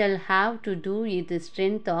 I shall have to do it the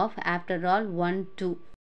strength of, after all, 1 2.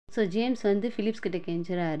 So James வந்து ஃபிலிப்ஸ் கிட்ட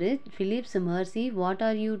கெஞ்சுறாரு. Philips, mercy, what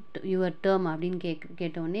are your term அப்படின்னு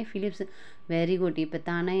கேட்டோடனே Philips, very good, இப்போ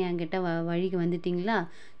தானே என்கிட்ட வழிக்கு வந்துட்டிங்களா,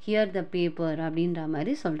 here the paper அப்படின்ற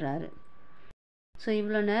மாதிரி சொல்கிறாரு. ஸோ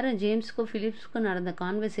இவ்வளோ நேரம் ஜேம்ஸுக்கும் ஃபிலிப்ஸுக்கும் நடந்த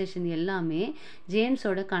கான்வர்சேஷன் எல்லாமே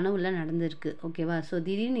ஜேம்ஸோட கனவுல நடந்திருக்கு, ஓகேவா. ஸோ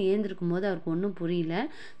திடீர்னு ஏந்திருக்கும் போது அவருக்கு ஒன்றும் புரியல.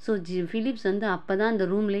 ஸோ ஃபிலிப்ஸ் வந்து அப்போ தான் அந்த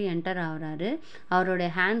ரூம்லேயே என்டர் ஆகிறாரு.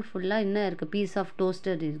 அவரோட ஹேண்ட் ஃபுல்லாக என்ன இருக்குது, பீஸ் ஆஃப்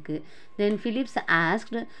டோஸ்டர் இருக்குது. தென் Philips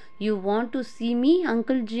asked, you want to see me,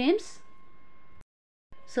 Uncle James?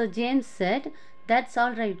 So James said, that's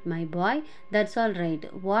all right my boy, that's all right,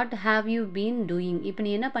 what have you been doing? இப்போ நீ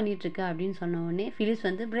என்ன பண்ணிகிட்ருக்க அப்படின்னு சொன்ன உடனே ஃபிலிப்ஸ்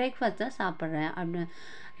வந்து, பிரேக்ஃபாஸ்ட் தான் சாப்பிட்றேன் அப்படின்னு,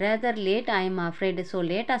 rather late I am afraid. So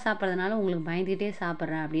லேட்டாக சாப்பிட்றதுனால உங்களுக்கு பயந்துகிட்டே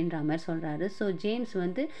சாப்பிட்றேன் அப்படின்ற மாதிரி சொல்கிறாரு. ஸோ ஜேம்ஸ்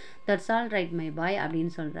வந்து that's all right my boy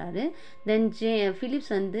அப்படின்னு சொல்கிறாரு. தென்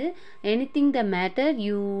ஃபிலிப்ஸ் வந்து anything the matter,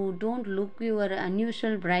 you don't look your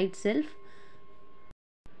unusual bright self.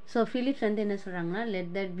 So Philips வந்து என்ன சொல்கிறாங்கன்னா, let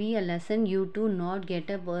that be a lesson you to not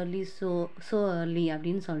get up early so early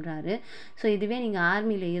அப்படின்னு சொல்கிறாரு. So இதுவே நீங்கள்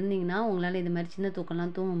ஆர்மியில் இருந்தீங்கன்னா உங்களால் இது மாதிரி சின்ன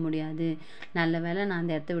தூக்கம்லாம் தூங்க முடியாது, நல்ல வேளை நான்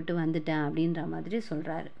அந்த இடத்த விட்டு வந்துட்டேன் அப்படின்ற மாதிரி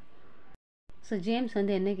சொல்கிறாரு. ஸோ ஜேம்ஸ்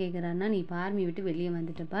வந்து என்ன கேட்குறாருன்னா, நீ இப்போ ஆர்மி விட்டு வெளியே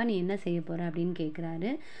வந்துட்டப்பா, நீ என்ன செய்ய போகிற அப்படின்னு கேட்குறாரு.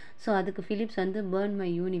 ஸோ அதுக்கு ஃபிலிப்ஸ் வந்து burn my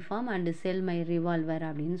uniform and sell my revolver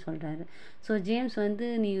அப்படின்னு சொல்கிறாரு. ஸோ ஜேம்ஸ் வந்து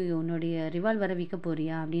நீ உன்னுடைய ரிவால்வரை விற்க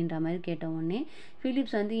போறியா அப்படின்ற மாதிரி கேட்ட உடனே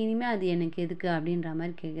ஃபிலிப்ஸ் வந்து இனிமேல் அது எனக்கு எதுக்கு அப்படின்ற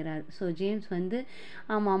மாதிரி கேட்குறாரு. ஸோ ஜேம்ஸ் வந்து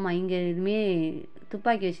ஆமாம் இங்கே எதுவுமே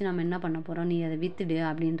துப்பாக்கி வச்சு நம்ம என்ன பண்ண போகிறோம், நீ அதை விற்றுடு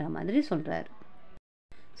அப்படின்ற மாதிரி சொல்கிறாரு.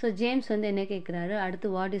 ஸோ ஜேம்ஸ் வந்து என்ன கேட்குறாரு, அடுத்து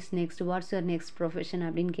what is next, what's your next profession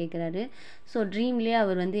அப்படின்னு கேட்குறாரு. ஸோ ட்ரீம்லேயே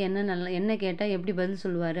அவர் வந்து என்ன கேட்டால் எப்படி பதில்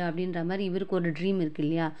சொல்லுவார் அப்படின்ற மாதிரி இவருக்கு ஒரு ட்ரீம் இருக்கு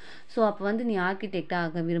இல்லையா. ஸோ அப்போ வந்து நீ ஆர்கிடெக்டாக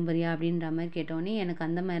ஆக விரும்புறியா அப்படின்ற மாதிரி கேட்டோடனே எனக்கு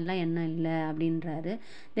அந்த மாதிரிலாம் எண்ணம் இல்லை அப்படின்றாரு.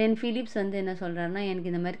 தென் ஃபிலிப்ஸ் வந்து என்ன சொல்கிறாருன்னா,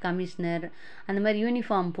 எனக்கு இந்த மாதிரி கமிஷனர் அந்த மாதிரி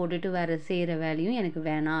யூனிஃபார்ம் போட்டுட்டு வேறு செய்கிற வேலையும் எனக்கு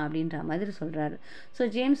வேணாம் அப்படின்ற மாதிரி சொல்கிறாரு. ஸோ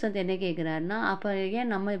ஜேம்ஸ் வந்து என்ன கேட்குறாருன்னா, அப்போ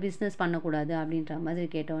ஏன் நம்ம பிஸ்னஸ் பண்ணக்கூடாது அப்படின்ற மாதிரி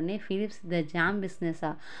கேட்டோடனே ஃபிலிப்ஸ் த ஜாம்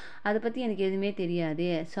பிஸ்னஸா, அதை பற்றி எனக்கு எதுவுமே தெரியாது.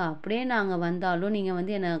 ஸோ அப்படியே நாங்கள் வந்தாலும் நீங்கள்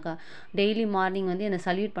வந்து என்னை டெய்லி மார்னிங் வந்து என்னை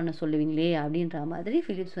சல்யூட் பண்ண சொல்லுவீங்களே அப்படின்ற மாதிரி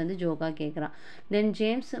ஃபிலிப்ஸ் வந்து ஜோக்காக கேட்குறான். தென்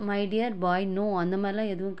James my dear boy no, அந்த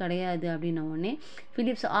மாதிரிலாம் எதுவும் கிடையாது அப்படின்ன உடனே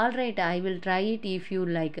Philips alright I will try it if you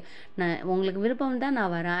like, நான் உங்களுக்கு விருப்பம் தான்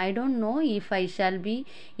நான் வரேன், I don't know if I shall be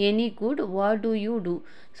any good, what to you two.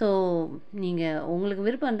 So நீங்கள் உங்களுக்கு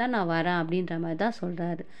விருப்பம் தான் நான் வரேன் அப்படின்ற மாதிரி தான்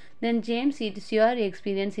சொல்கிறாரு. தென் James it's your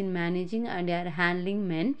experience in managing and you're handling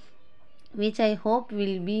men which I hope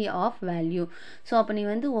will be of value. So அப்போ நீ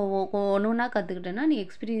வந்து ஒன்று ஒன்றா கற்றுக்கிட்டேன்னா நீ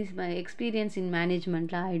எக்ஸ்பீரியன்ஸ் இன்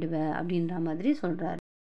மேனேஜ்மெண்ட்டில் ஆகிடுவ அப்படின்ற மாதிரி சொல்கிறாரு.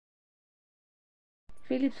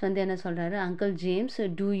 ஃபிலிப்ஸ் வந்து என்ன சொல்கிறாரு, uncle James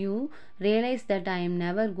two you realise that I am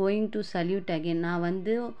never going to salute again. நான்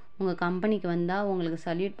வந்து உங்கள் கம்பெனிக்கு வந்தால் உங்களுக்கு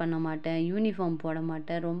சல்யூட் பண்ண மாட்டேன், யூனிஃபார்ம் போட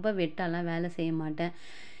மாட்டேன், ரொம்ப வெட்டாலாம் வேலை செய்ய மாட்டேன்,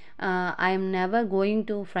 I am never going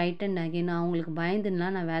to frighten again. நான் உங்களுக்கு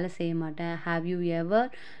பயந்துலாம் நான் வேலை செய்ய மாட்டேன். Have you ever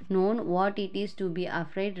known what it is to be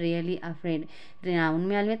afraid, really afraid. நான்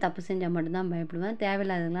உண்மையாலுமே தப்பு செஞ்சால் மட்டும்தான் பயப்படுவேன்,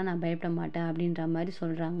 தேவையில்லாததுலாம் நான் பயப்பட மாட்டேன் அப்படின்ற மாதிரி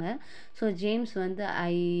சொல்கிறாங்க. ஸோ ஜேம்ஸ் வந்து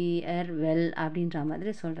ஐ ஏர் வெல் அப்படின்ற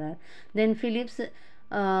மாதிரி சொல்கிறார். தென் Philips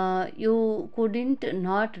you couldn't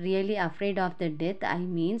not really afraid of the death, I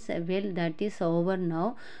means well that is over now,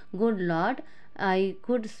 good lord, I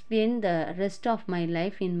could spend the rest of my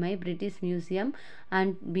life in my British museum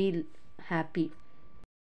and be happy.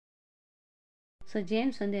 So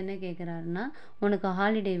James வந்து என்ன கேட்குறாருன்னா, உனக்கு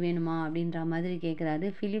holiday வேணுமா அப்படின்ற மாதிரி கேட்குறாரு.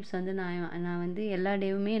 Philips வந்து நான் வந்து எல்லா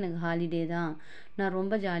டேவுமே எனக்கு ஹாலிடே தான், நான்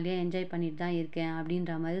ரொம்ப ஜாலியாக என்ஜாய் பண்ணிட்டு தான் இருக்கேன்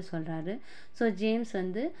அப்படின்ற மாதிரி சொல்கிறாரு. ஸோ ஜேம்ஸ்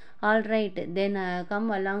வந்து alright then come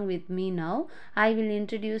along with me now, I will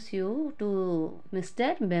introduce you to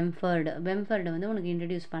mister பெம்ஃபர்டு வந்து உனக்கு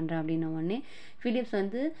இன்ட்ரடியூஸ் பண்ணுறேன் அப்படின்ன உடனே ஃபிலிப்ஸ்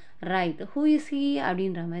வந்து ரைட் ஹூ இஸ் ஹீ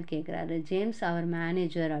அப்படின்ற மாதிரி கேட்குறாரு. ஜேம்ஸ் அவர்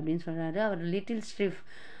மேனேஜர் அப்படின்னு சொல்கிறாரு. அவர் little ஸ்ட்ரிஃப்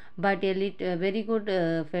but very good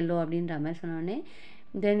fellow அப்படின்ற மாதிரி சொன்னோடனே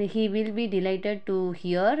தென் he will be delighted to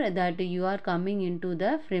hear that you are coming in to the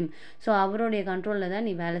film. So அவருடைய கண்ட்ரோலில் தான்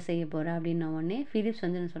நீ வேலை செய்ய போகிற அப்படின்ன உடனே ஃபிலிப்ஸ்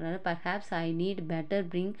வந்து என்ன சொல்கிறாரு, perhaps I need better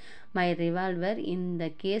bring my revolver in the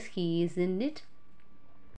case he is in it.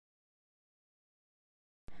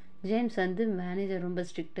 James வந்து மேனேஜர் ரொம்ப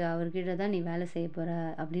ஸ்ட்ரிக்ட்டு, அவர்கிட்ட தான் நீ வேலை செய்ய போகிற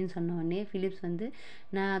அப்படின்னு சொன்னோடனே ஃபிலிப்ஸ் வந்து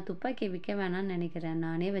நான் துப்பாக்கி விற்க வேணான்னு நினைக்கிறேன்,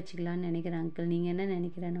 நானே வச்சுக்கலான்னு நினைக்கிறேன் அங்கிள், நீங்கள் என்ன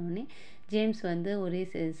நினைக்கிறேன்னொடனே ஜேம்ஸ் வந்து ஒரே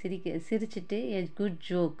சிரிச்சிட்டு a good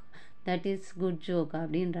joke, that is good joke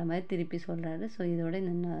அப்படின்ற மாதிரி திருப்பி சொல்கிறாரு. ஸோ இதோட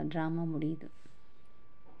இந்த ட்ராமா முடியுது.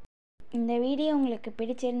 இந்த வீடியோ உங்களுக்கு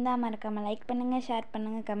பிடிச்சிருந்தால் மறக்காமல் லைக் பண்ணுங்கள், ஷேர்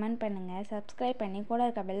பண்ணுங்கள், கமெண்ட் பண்ணுங்கள், சப்ஸ்கிரைப் பண்ணி கூட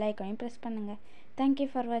இருக்க பெல் ஐக்கானையும் ப்ரெஸ் பண்ணுங்கள். தேங்க்யூ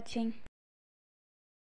ஃபார் வாட்சிங்.